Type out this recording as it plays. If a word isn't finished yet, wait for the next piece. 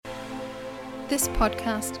This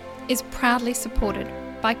podcast is proudly supported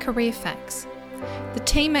by CareerFacts. The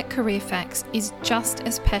team at CareerFacts is just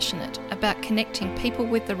as passionate about connecting people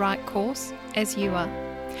with the right course as you are.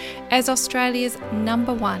 As Australia's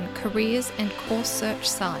 #1 careers and course search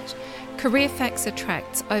site, CareerFacts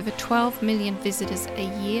attracts over 12 million visitors a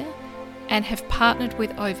year and have partnered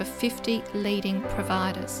with over 50 leading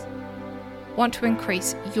providers. Want to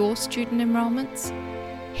increase your student enrolments?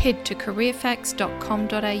 Head to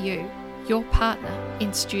careerfacts.com.au, your partner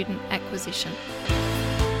in student acquisition.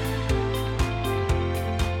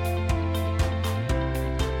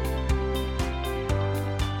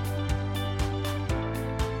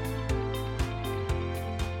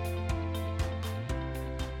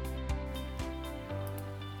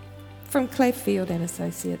 From Clarefield and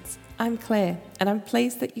Associates, I'm Claire, and I'm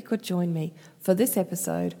pleased that you could join me for this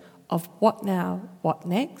episode of What Now, What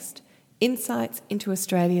Next? Insights into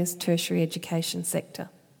Australia's tertiary education sector.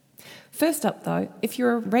 First up though, if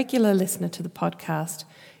you're a regular listener to the podcast,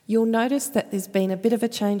 you'll notice that there's been a bit of a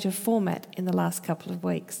change of format in the last couple of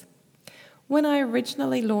weeks. When I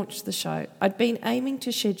originally launched the show, I'd been aiming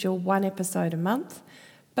to schedule one episode a month,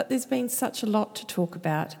 but there's been such a lot to talk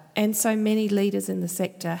about and so many leaders in the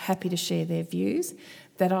sector happy to share their views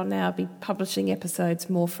that I'll now be publishing episodes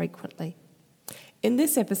more frequently. In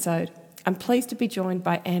this episode, I'm pleased to be joined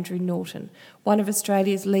by Andrew Norton, one of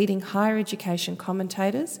Australia's leading higher education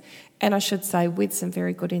commentators, and I should say with some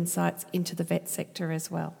very good insights into the vet sector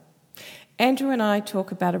as well. Andrew and I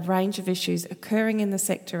talk about a range of issues occurring in the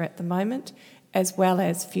sector at the moment, as well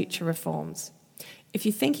as future reforms. If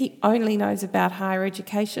you think he only knows about higher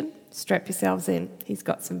education, strap yourselves in. He's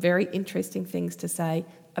got some very interesting things to say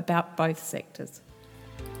about both sectors.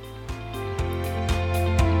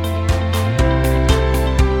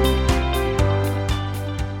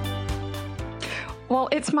 Well,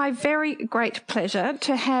 it's my very great pleasure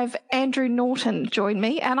to have Andrew Norton join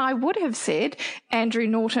me, and I would have said Andrew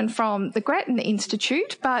Norton from the Grattan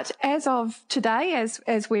Institute, but as of today,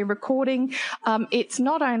 as we're recording, it's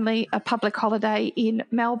not only a public holiday in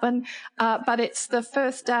Melbourne, but it's the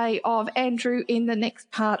first day of Andrew in the next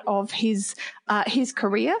part of his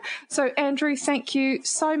career. So, Andrew, thank you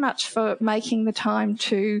so much for making the time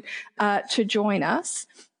to join us.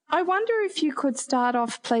 I wonder if you could start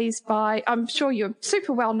off, please, by, I'm sure you're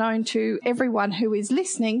super well known to everyone who is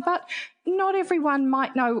listening, but not everyone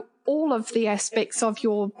might know all of the aspects of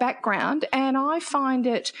your background, and I find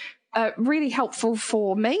it really helpful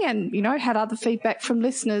for me and, had other feedback from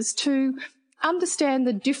listeners to understand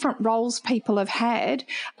the different roles people have had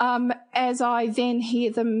as I then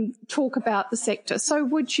hear them talk about the sector. So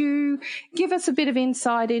would you give us a bit of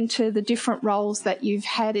insight into the different roles that you've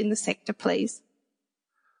had in the sector, please?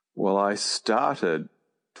 Well, I started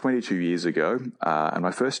 22 years ago, and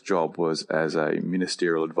my first job was as a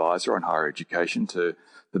ministerial advisor on higher education to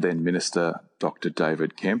the then Minister, Dr.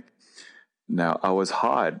 David Kemp. Now, I was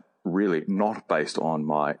hired really not based on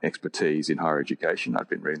my expertise in higher education. I'd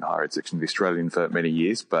been reading the higher ed section of the Australian for many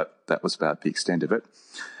years, but that was about the extent of it.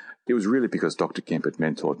 It was really because Dr. Kemp had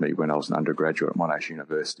mentored me when I was an undergraduate at Monash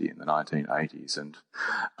University in the 1980s, and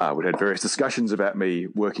we'd had various discussions about me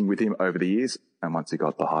working with him over the years, and once he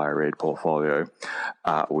got the higher ed portfolio,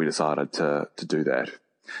 we decided to do that.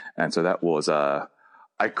 And so that was a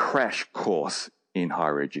crash course in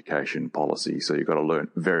higher education policy, so you've got to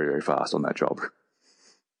learn very, very fast on that job.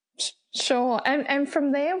 Sure. And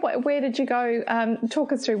from there, where did you go?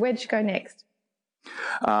 Talk us through, where did you go next?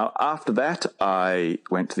 After that, I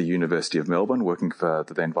went to the University of Melbourne, working for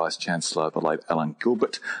the then Vice-Chancellor, the late Alan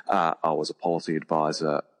Gilbert. I was a policy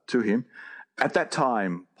advisor to him. At that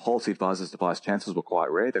time, policy advisors to Vice-Chancellors were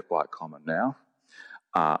quite rare. They're quite common now.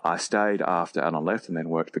 I stayed after Alan left and then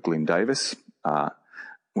worked for Glyn Davis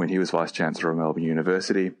when he was Vice-Chancellor of Melbourne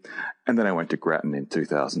University. And then I went to Grattan in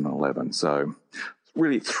 2011. So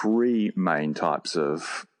really three main types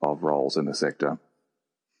of roles in the sector.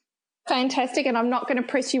 Fantastic, and I'm not going to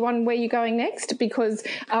press you on where you're going next because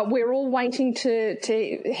we're all waiting to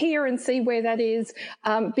hear and see where that is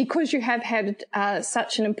because you have had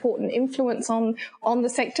such an important influence on the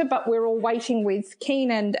sector, but we're all waiting with keen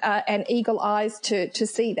and eagle eyes to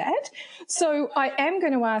see that. So I am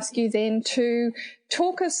going to ask you then to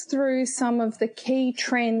talk us through some of the key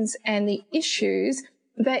trends and the issues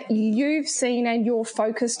that you've seen and you're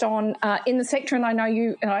focused on in the sector. And I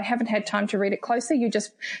know I haven't had time to read it closely. You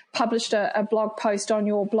just published a blog post on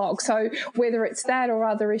your blog. So whether it's that or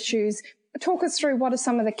other issues, talk us through what are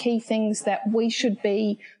some of the key things that we should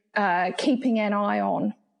be keeping an eye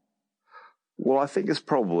on. Well, I think there's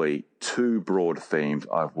probably two broad themes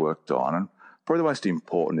I've worked on. And probably the most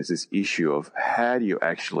important is this issue of how do you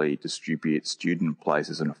actually distribute student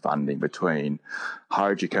places and funding between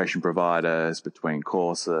higher education providers, between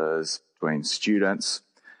courses, between students.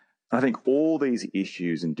 And I think all these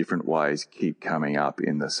issues in different ways keep coming up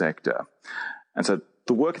in the sector. And so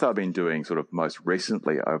the work that I've been doing sort of most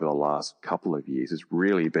recently over the last couple of years has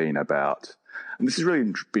really been about, and this has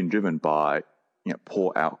really been driven by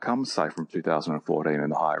poor outcomes, say from 2014 in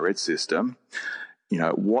the higher ed system.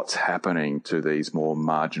 What's happening to these more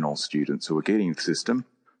marginal students who are getting into the system,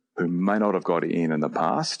 who may not have got in the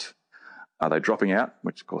past? Are they dropping out,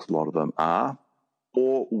 which of course a lot of them are,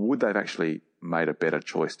 or would they have actually made a better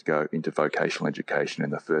choice to go into vocational education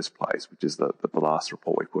in the first place, which is the last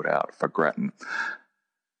report we put out for Grattan.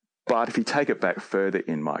 But if you take it back further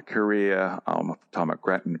in my career, time at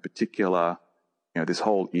Grattan in particular, this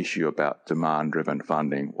whole issue about demand-driven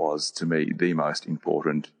funding was, to me, the most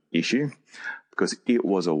important issue, because it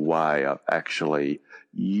was a way of actually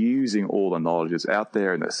using all the knowledge that's out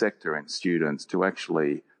there in the sector and students to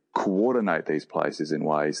actually coordinate these places in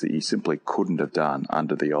ways that you simply couldn't have done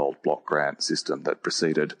under the old block grant system that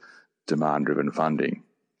preceded demand-driven funding.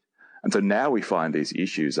 And so now we find these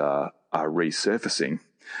issues are resurfacing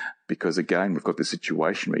because, again, we've got this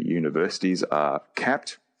situation where universities are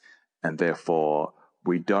capped and therefore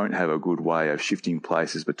we don't have a good way of shifting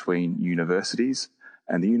places between universities,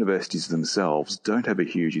 and the universities themselves don't have a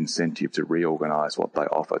huge incentive to reorganise what they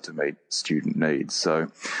offer to meet student needs. So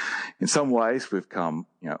in some ways we've come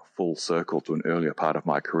full circle to an earlier part of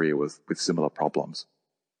my career with similar problems.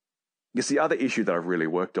 I guess the other issue that I've really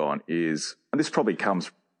worked on is, and this probably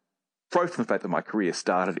comes both from the fact that my career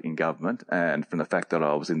started in government and from the fact that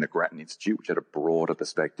I was in the Grattan Institute, which had a broader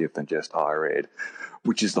perspective than just higher ed,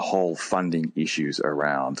 which is the whole funding issues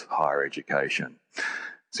around higher education.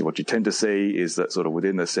 So what you tend to see is that sort of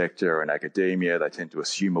within the sector and academia, they tend to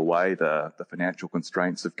assume away the financial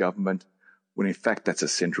constraints of government, when in fact that's a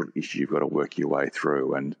central issue you've got to work your way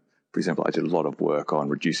through. And for example, I did a lot of work on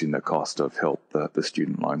reducing the cost of HELP, the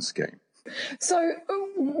student loan scheme. So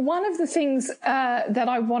one of the things that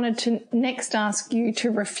I wanted to next ask you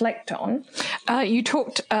to reflect on, you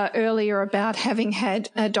talked earlier about having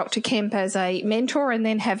had Dr. Kemp as a mentor and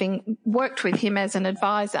then having worked with him as an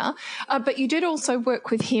advisor, but you did also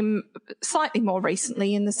work with him slightly more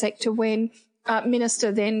recently in the sector when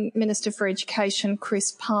Minister for Education,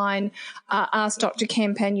 Chris Pyne, asked Dr.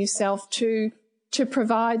 Kemp and yourself to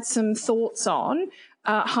provide some thoughts on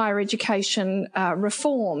higher education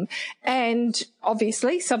reform. And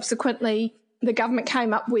obviously, subsequently, the government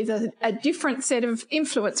came up with a different set of,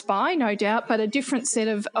 influenced by, no doubt, but a different set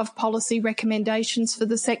of policy recommendations for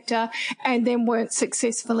the sector, and then weren't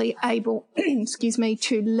successfully able,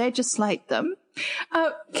 to legislate them.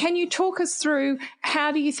 Can you talk us through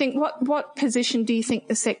how do you think, what position do you think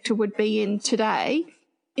the sector would be in today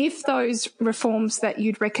if those reforms that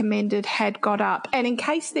you'd recommended had got up? And in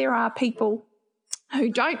case there are people who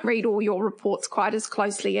don't read all your reports quite as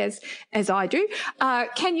closely as I do,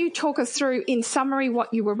 can you talk us through, in summary,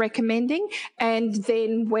 what you were recommending and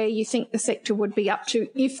then where you think the sector would be up to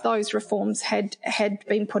if those reforms had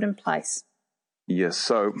been put in place? Yes,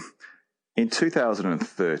 so in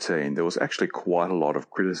 2013, there was actually quite a lot of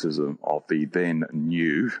criticism of the then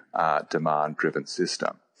new demand-driven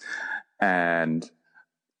system. And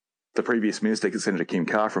the previous minister, Senator Kim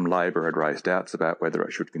Carr from Labor, had raised doubts about whether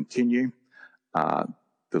it should continue.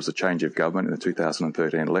 There was a change of government in the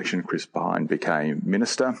 2013 election. Chris Pyne became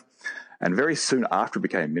minister. And very soon after he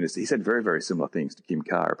became minister, he said very, very similar things to Kim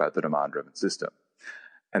Carr about the demand-driven system.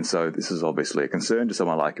 And so this is obviously a concern to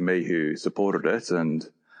someone like me who supported it and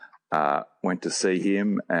went to see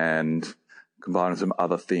him, and combined with some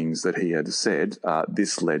other things that he had said,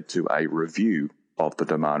 this led to a review of the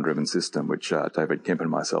demand-driven system, which David Kemp and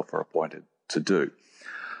myself were appointed to do.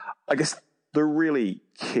 I guess the really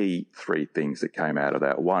key three things that came out of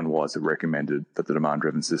that: one was it recommended that the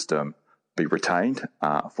demand-driven system be retained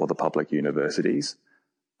for the public universities.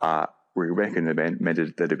 We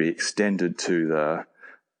recommended that it be extended to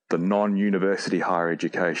the non-university higher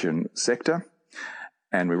education sector,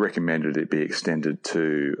 and we recommended it be extended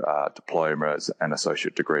to diplomas and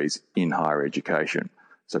associate degrees in higher education.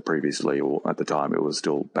 So previously, or at the time, it was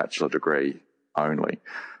still bachelor degree only.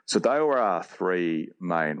 So they were our three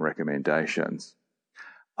main recommendations.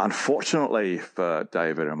 Unfortunately for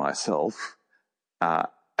David and myself,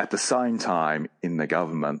 at the same time in the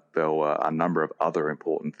government, there were a number of other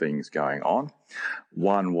important things going on.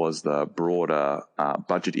 One was the broader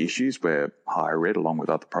budget issues where higher ed, along with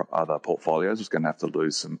other portfolios, was going to have to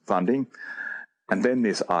lose some funding. And then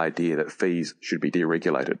this idea that fees should be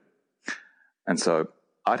deregulated. And so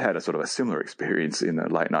I'd had a sort of a similar experience in the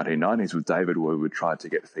late 1990s with David, where we tried to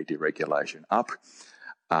get fee deregulation up.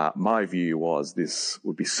 My view was this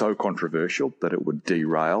would be so controversial that it would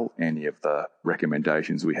derail any of the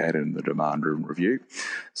recommendations we had in the demand-driven review.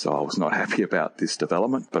 So I was not happy about this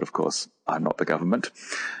development, but of course I'm not the government.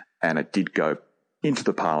 And it did go into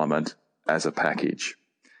the Parliament as a package.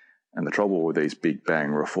 And the trouble with these big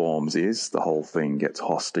bang reforms is the whole thing gets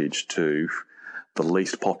hostage to the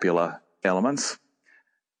least popular elements.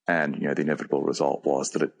 And, the inevitable result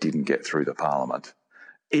was that it didn't get through the Parliament.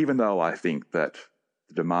 Even though I think that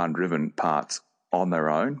the demand-driven parts on their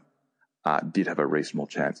own did have a reasonable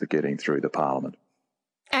chance of getting through the Parliament.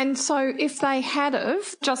 And so if they had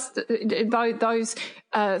of just those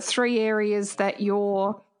three areas that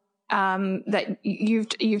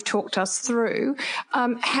you've talked us through,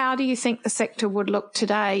 how do you think the sector would look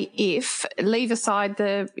today if, leave aside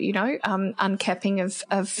the uncapping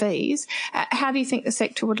of fees, how do you think the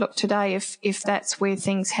sector would look today if that's where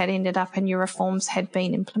things had ended up and your reforms had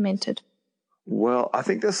been implemented? Well, I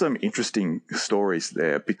think there's some interesting stories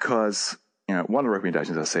there because one of the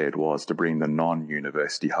recommendations I said was to bring the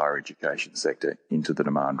non-university higher education sector into the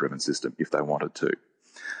demand-driven system if they wanted to.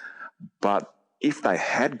 But if they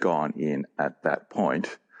had gone in at that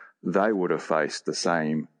point, they would have faced the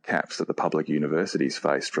same caps that the public universities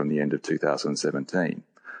faced from the end of 2017.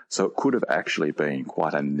 So it could have actually been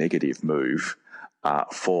quite a negative move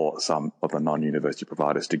for some of the non-university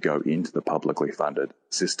providers to go into the publicly funded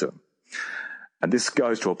system. And this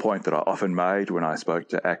goes to a point that I often made when I spoke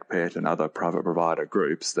to ACPET and other private provider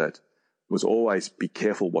groups, that was always be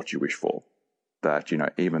careful what you wish for. That,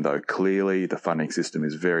 even though clearly the funding system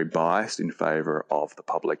is very biased in favour of the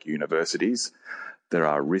public universities, there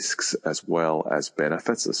are risks as well as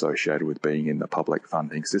benefits associated with being in the public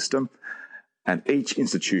funding system. And each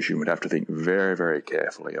institution would have to think very, very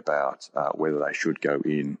carefully about whether they should go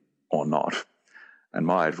in or not. And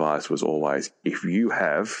my advice was always, if you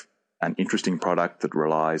have an interesting product that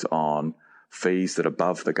relies on fees that are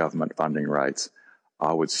above the government funding rates,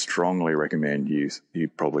 I would strongly recommend you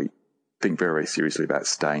probably think very, very seriously about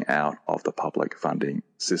staying out of the public funding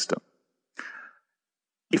system.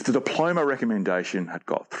 If the diploma recommendation had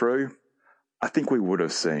got through, I think we would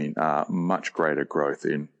have seen much greater growth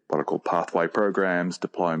in what are called pathway programs,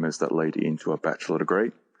 diplomas that lead into a bachelor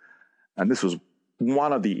degree. And this was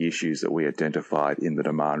one of the issues that we identified in the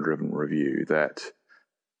demand-driven review, that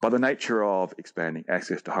by the nature of expanding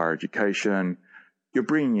access to higher education, you're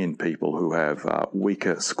bringing in people who have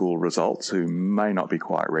weaker school results, who may not be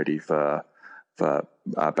quite ready for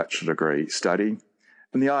bachelor degree study.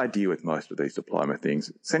 And the idea with most of these diploma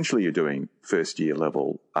things, essentially you're doing first-year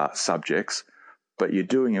level subjects, but you're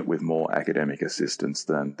doing it with more academic assistance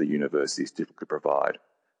than the universities typically provide.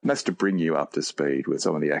 And that's to bring you up to speed with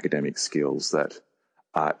some of the academic skills that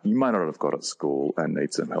you might not have got at school and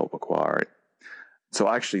need some help acquiring. So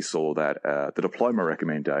I actually saw that the diploma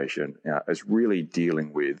recommendation is really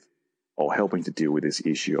dealing with, or helping to deal with, this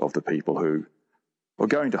issue of the people who are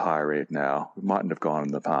going to higher ed now, who mightn't have gone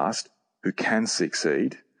in the past, who can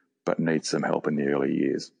succeed but need some help in the early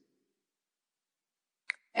years.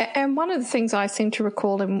 And one of the things I seem to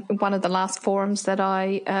recall in one of the last forums that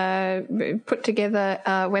I put together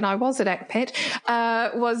when I was at ACPET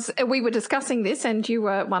was we were discussing this, and you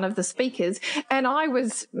were one of the speakers, and I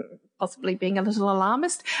was possibly being a little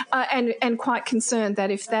alarmist and quite concerned that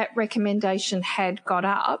if that recommendation had got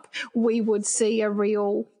up, we would see a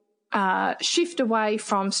real shift away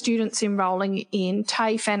from students enrolling in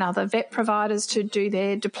TAFE and other vet providers to do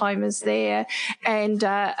their diplomas there, and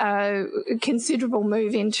a considerable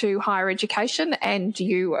move into higher education. And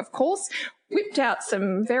you, of course, whipped out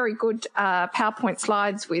some very good PowerPoint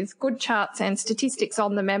slides with good charts and statistics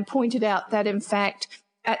on them, and pointed out that, in fact,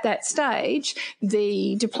 at that stage,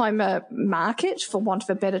 the diploma market, for want of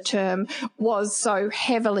a better term, was so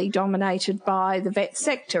heavily dominated by the vet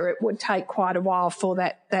sector, it would take quite a while for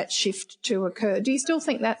that shift to occur. Do you still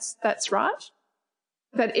think that's right?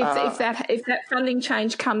 That if that funding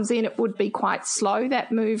change comes in, it would be quite slow,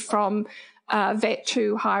 that move from vet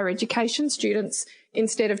to higher education? Students,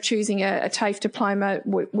 instead of choosing a TAFE diploma,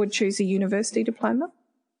 would choose a university diploma?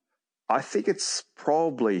 I think it's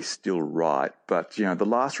probably still right, but, the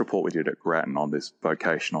last report we did at Grattan on this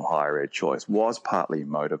vocational higher ed choice was partly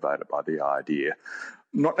motivated by the idea,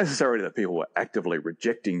 not necessarily that people were actively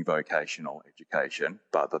rejecting vocational education,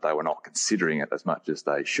 but that they were not considering it as much as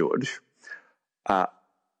they should. I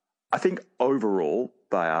think overall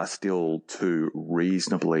they are still two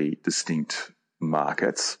reasonably distinct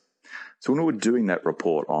markets. So when we were doing that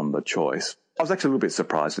report on the choice, I was actually a little bit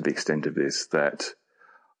surprised at the extent of this, that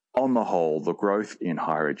on the whole, the growth in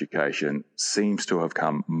higher education seems to have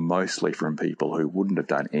come mostly from people who wouldn't have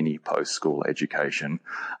done any post-school education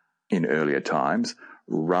in earlier times,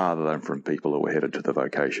 rather than from people who were headed to the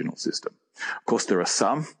vocational system. Of course, there are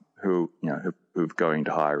some who've going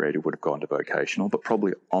to higher ed who would have gone to vocational, but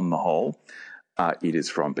probably on the whole, it is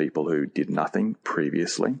from people who did nothing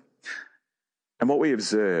previously. And what we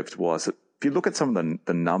observed was that if you look at some of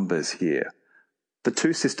the numbers here, the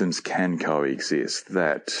two systems can coexist,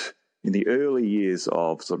 that in the early years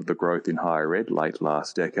of sort of the growth in higher ed, late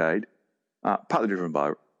last decade, partly driven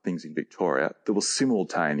by things in Victoria, there was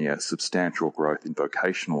simultaneous substantial growth in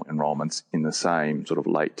vocational enrolments in the same sort of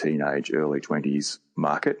late teenage, early 20s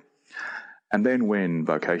market. And then when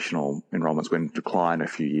vocational enrolments went into decline a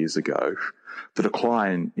few years ago, the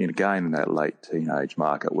decline in that late teenage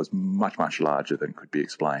market was much, much larger than could be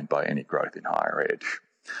explained by any growth in higher ed.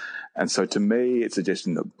 And so to me, it's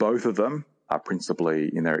suggesting that both of them are principally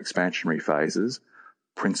in their expansionary phases,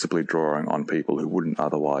 principally drawing on people who wouldn't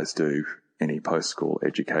otherwise do any post-school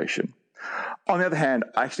education. On the other hand,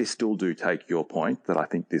 I actually still do take your point that I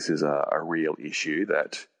think this is a real issue,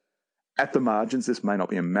 that at the margins, this may not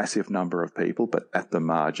be a massive number of people, but at the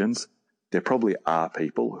margins, there probably are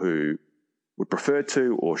people who would prefer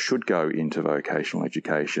to or should go into vocational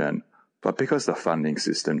education, but because the funding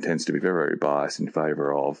system tends to be very, very biased in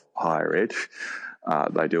favour of higher ed,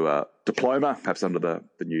 they do a diploma, perhaps under the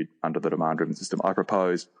demand-driven system I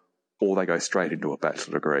proposed, or they go straight into a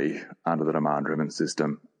bachelor degree under the demand-driven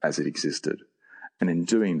system as it existed. And in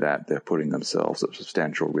doing that, they're putting themselves at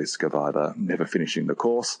substantial risk of either never finishing the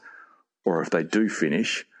course, or if they do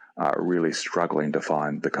finish, really struggling to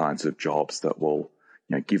find the kinds of jobs that will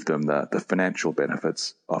give them the financial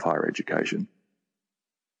benefits of higher education.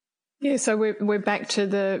 Yeah, so we're back to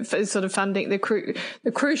the sort of funding, the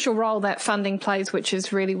crucial role that funding plays, which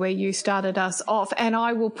is really where you started us off. And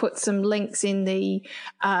I will put some links in the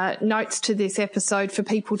notes to this episode for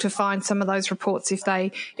people to find some of those reports if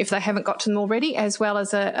they haven't got to them already, as well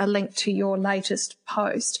as a link to your latest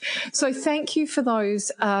post. So thank you for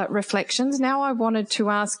those reflections. Now I wanted to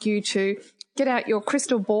ask you to get out your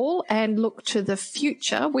crystal ball and look to the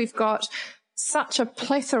future. We've got such a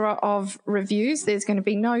plethora of reviews. There's going to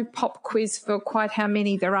be no pop quiz for quite how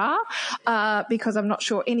many there are, because I'm not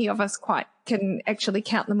sure any of us quite can actually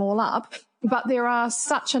count them all up. But there are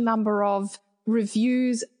such a number of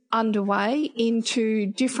reviews underway into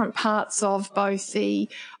different parts of both the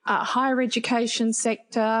higher education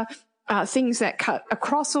sector, things that cut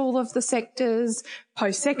across all of the sectors,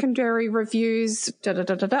 post-secondary reviews,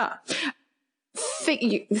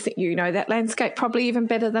 You know that landscape probably even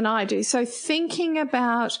better than I do. So thinking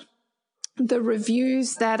about the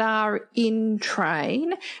reviews that are in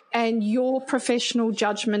train and your professional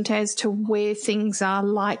judgment as to where things are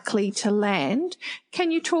likely to land, can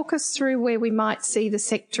you talk us through where we might see the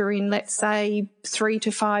sector in, let's say, 3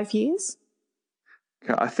 to 5 years?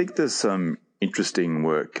 I think there's some interesting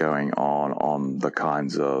work going on the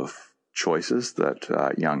kinds of choices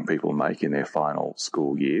that young people make in their final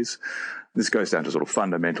school years. This goes down to sort of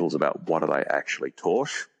fundamentals about what are they actually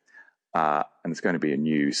taught. And it's going to be a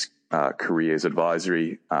new careers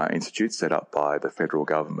advisory institute set up by the federal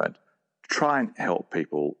government to try and help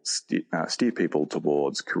people steer people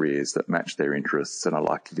towards careers that match their interests and are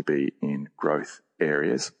likely to be in growth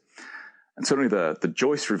areas. And certainly the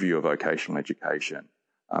Joyce Review of Vocational Education,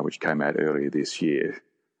 which came out earlier this year,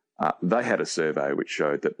 they had a survey which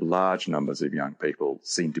showed that large numbers of young people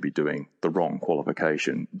seem to be doing the wrong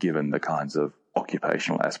qualification given the kinds of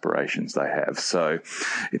occupational aspirations they have. So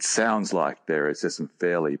it sounds like there is just some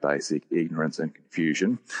fairly basic ignorance and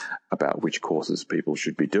confusion about which courses people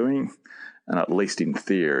should be doing. And at least in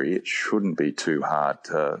theory, it shouldn't be too hard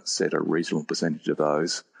to set a reasonable percentage of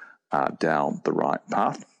those down the right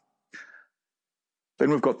path. Then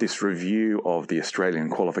we've got this review of the Australian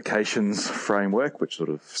qualifications framework, which sort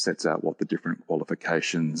of sets out what the different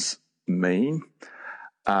qualifications mean.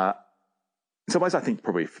 In some ways, I think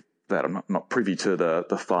probably that I'm not privy to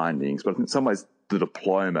the findings, but in some ways, the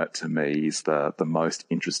diploma to me is the most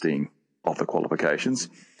interesting of the qualifications.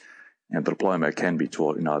 And the diploma can be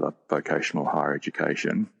taught in either vocational or higher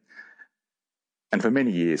education. And for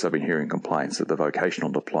many years, I've been hearing complaints that the vocational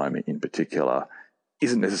diploma in particular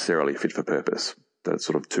isn't necessarily fit for purpose, that it's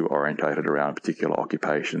sort of too orientated around particular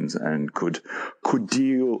occupations and could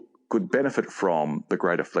benefit from the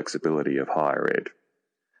greater flexibility of higher ed.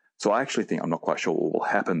 So I actually think, I'm not quite sure what will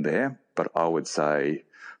happen there, but I would say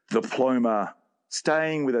the diploma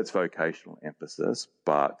staying with its vocational emphasis,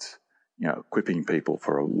 but equipping people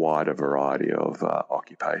for a wider variety of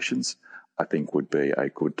occupations, I think would be a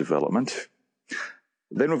good development.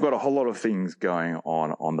 Then we've got a whole lot of things going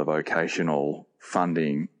on the vocational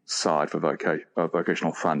funding side for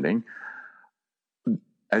vocational funding.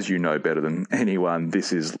 As you know better than anyone,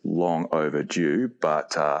 this is long overdue,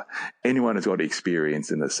 but anyone who's got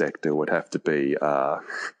experience in the sector would have to be a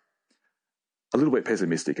little bit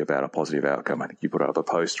pessimistic about a positive outcome. I think you put up a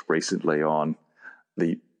post recently on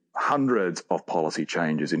the hundreds of policy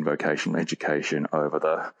changes in vocational education over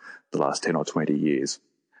the last 10 or 20 years.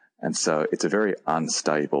 And so it's a very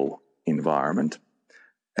unstable environment.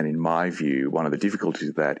 And in my view, one of the difficulties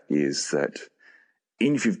of that is that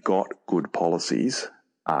even if you've got good policies,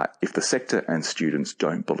 if the sector and students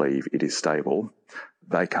don't believe it is stable,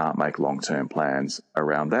 they can't make long-term plans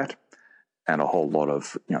around that. And a whole lot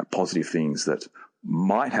of positive things that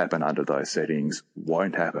might happen under those settings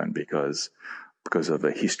won't happen because of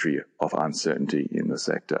the history of uncertainty in the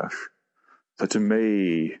sector. So to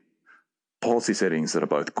me, policy settings that are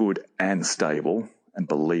both good and stable and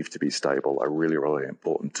believed to be stable are really, really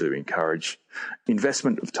important to encourage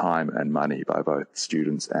investment of time and money by both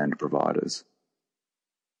students and providers.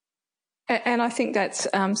 And I think that's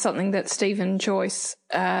something that Stephen Joyce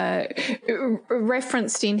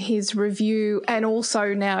referenced in his review, and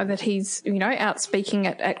also now that he's out speaking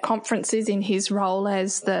at conferences in his role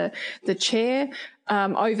as the chair,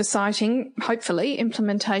 oversighting hopefully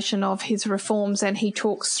implementation of his reforms, and he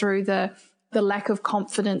talks through the lack of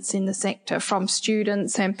confidence in the sector from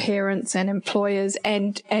students and parents and employers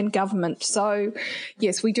and government. So,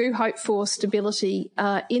 yes, we do hope for stability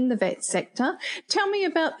in the vet sector. Tell me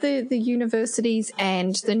about the universities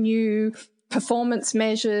and the new performance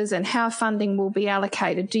measures and how funding will be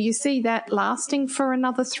allocated. Do you see that lasting for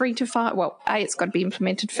another 3 to 5? Well, it's got to be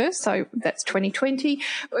implemented first, so that's 2020.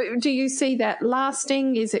 Do you see that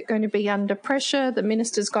lasting? Is it going to be under pressure? The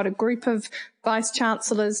minister's got a group of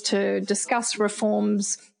vice-chancellors to discuss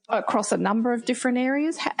reforms across a number of different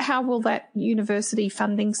areas. How will that university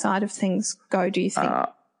funding side of things go, do you think?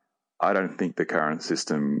 I don't think the current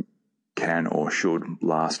system can or should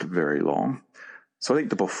last very long. So I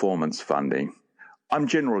think the performance funding, I'm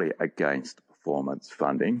generally against performance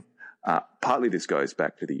funding. Partly this goes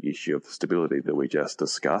back to the issue of stability that we just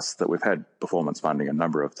discussed, that we've had performance funding a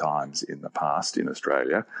number of times in the past in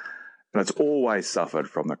Australia, and it's always suffered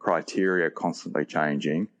from the criteria constantly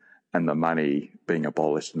changing and the money being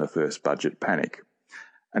abolished in the first budget panic.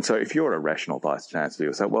 And so if you're a rational vice-chancellor,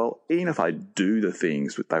 you'll say, well, even if I do the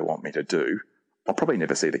things that they want me to do, I'll probably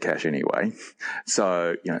never see the cash anyway.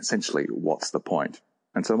 So, essentially, what's the point?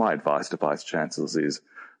 And so my advice to vice-chancellors is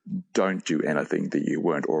don't do anything that you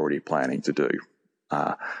weren't already planning to do.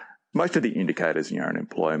 Most of the indicators, in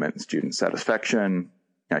employment and student satisfaction,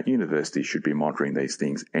 universities should be monitoring these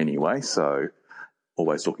things anyway, so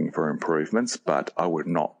always looking for improvements, but I would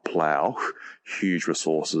not plough huge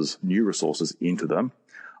resources, new resources into them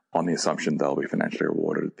on the assumption they'll be financially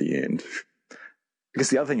rewarded at the end. Because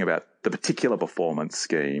the other thing about the particular performance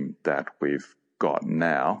scheme that we've got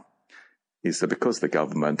now is that because the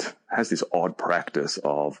government has this odd practice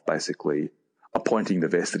of basically appointing the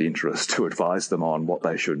vested interest to advise them on what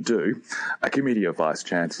they should do, a committee of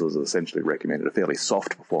vice-chancellors has essentially recommended a fairly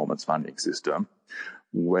soft performance funding system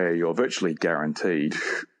where you're virtually guaranteed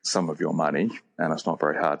some of your money and it's not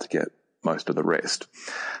very hard to get most of the rest.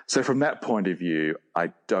 So from that point of view,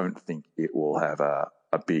 I don't think it will have a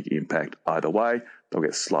big impact either way. They'll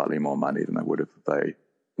get slightly more money than they would if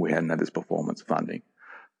we hadn't had this performance funding.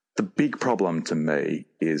 The big problem to me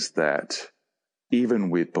is that even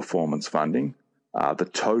with performance funding, the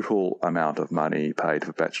total amount of money paid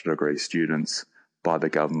for bachelor degree students by the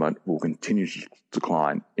government will continue to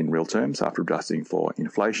decline in real terms after adjusting for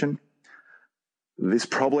inflation. This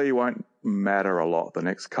probably won't matter a lot the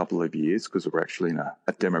next couple of years because we're actually in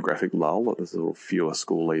a demographic lull. There's a little fewer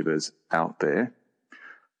school leavers out there.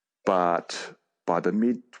 But by the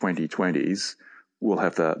mid-2020s, we'll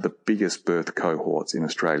have the biggest birth cohorts in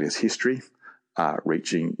Australia's history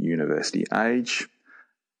reaching university age,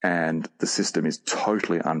 and the system is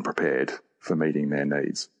totally unprepared for meeting their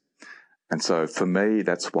needs. And so for me,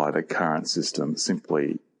 that's why the current system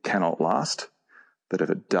simply cannot last. That if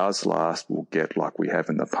it does last, we'll get like we have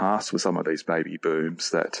in the past with some of these baby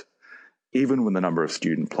booms, that even when the number of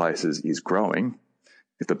student places is growing,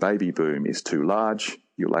 if the baby boom is too large,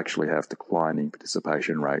 you'll actually have declining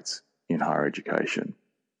participation rates in higher education.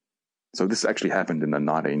 So this actually happened in the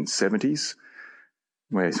 1970s,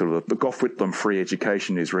 where sort of the Gough Whitlam free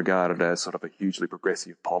education is regarded as sort of a hugely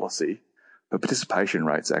progressive policy, but participation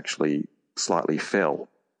rates actually slightly fell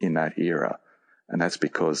in that era. And that's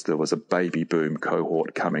because there was a baby boom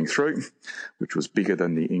cohort coming through, which was bigger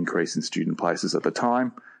than the increase in student places at the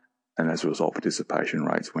time. And as a result, participation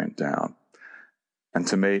rates went down. And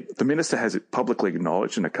to me, the minister has publicly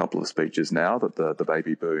acknowledged in a couple of speeches now that the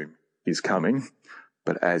baby boom is coming,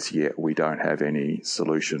 but as yet we don't have any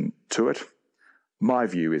solution to it. My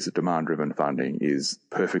view is that demand-driven funding is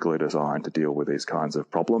perfectly designed to deal with these kinds of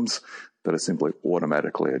problems that it simply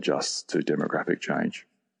automatically adjusts to demographic change.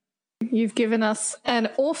 You've given us an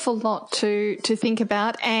awful lot to think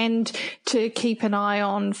about and to keep an eye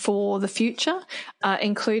on for the future,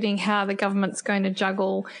 including how the government's going to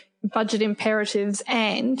juggle budget imperatives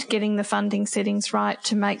and getting the funding settings right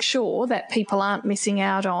to make sure that people aren't missing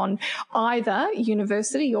out on either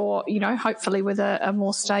university or, hopefully with a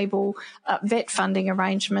more stable vet funding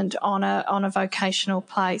arrangement on a vocational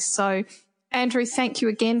place. So, Andrew, thank you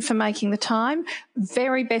again for making the time.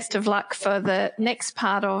 Very best of luck for the next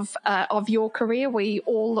part of your career. We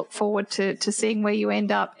all look forward to seeing where you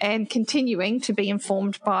end up and continuing to be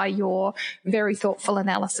informed by your very thoughtful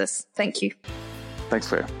analysis. Thank you. Thanks,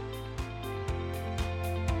 Claire.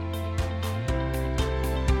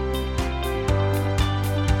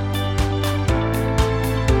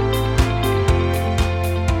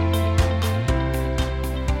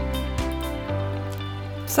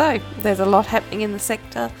 So there's a lot happening in the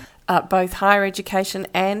sector, both higher education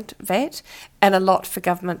and vet, and a lot for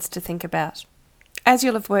governments to think about. As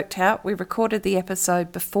you'll have worked out, we recorded the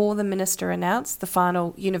episode before the Minister announced the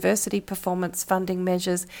final university performance funding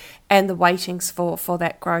measures and the weightings for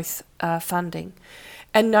that growth funding.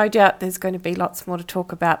 And no doubt there's going to be lots more to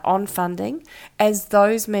talk about on funding as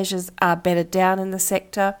those measures are bedded down in the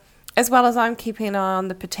sector, as well as I'm keeping an eye on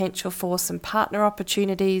the potential for some partner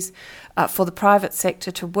opportunities for the private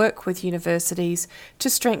sector to work with universities to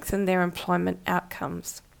strengthen their employment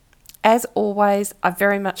outcomes. As always, I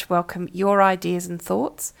very much welcome your ideas and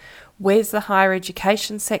thoughts. Where's the higher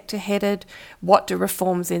education sector headed? What do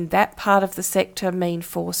reforms in that part of the sector mean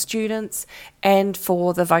for students and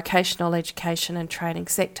for the vocational education and training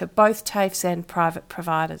sector, both TAFEs and private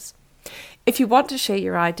providers? If you want to share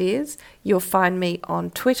your ideas, you'll find me on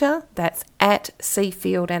Twitter, that's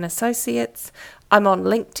 @Seafield and Associates. I'm on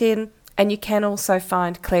LinkedIn, and you can also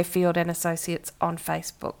find Claire Field and Associates on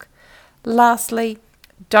Facebook. Lastly,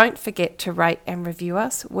 don't forget to rate and review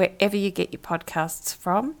us wherever you get your podcasts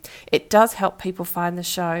from. It does help people find the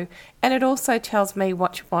show, and it also tells me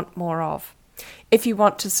what you want more of. If you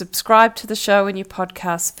want to subscribe to the show in your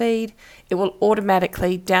podcast feed, it will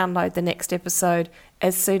automatically download the next episode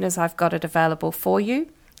as soon as I've got it available for you.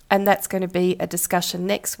 And that's going to be a discussion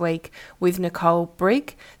next week with Nicole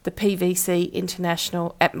Brigg, the PVC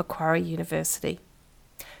International at Macquarie University.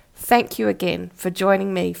 Thank you again for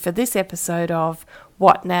joining me for this episode of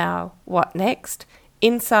What Now, What Next?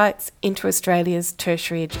 Insights into Australia's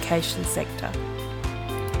tertiary education sector.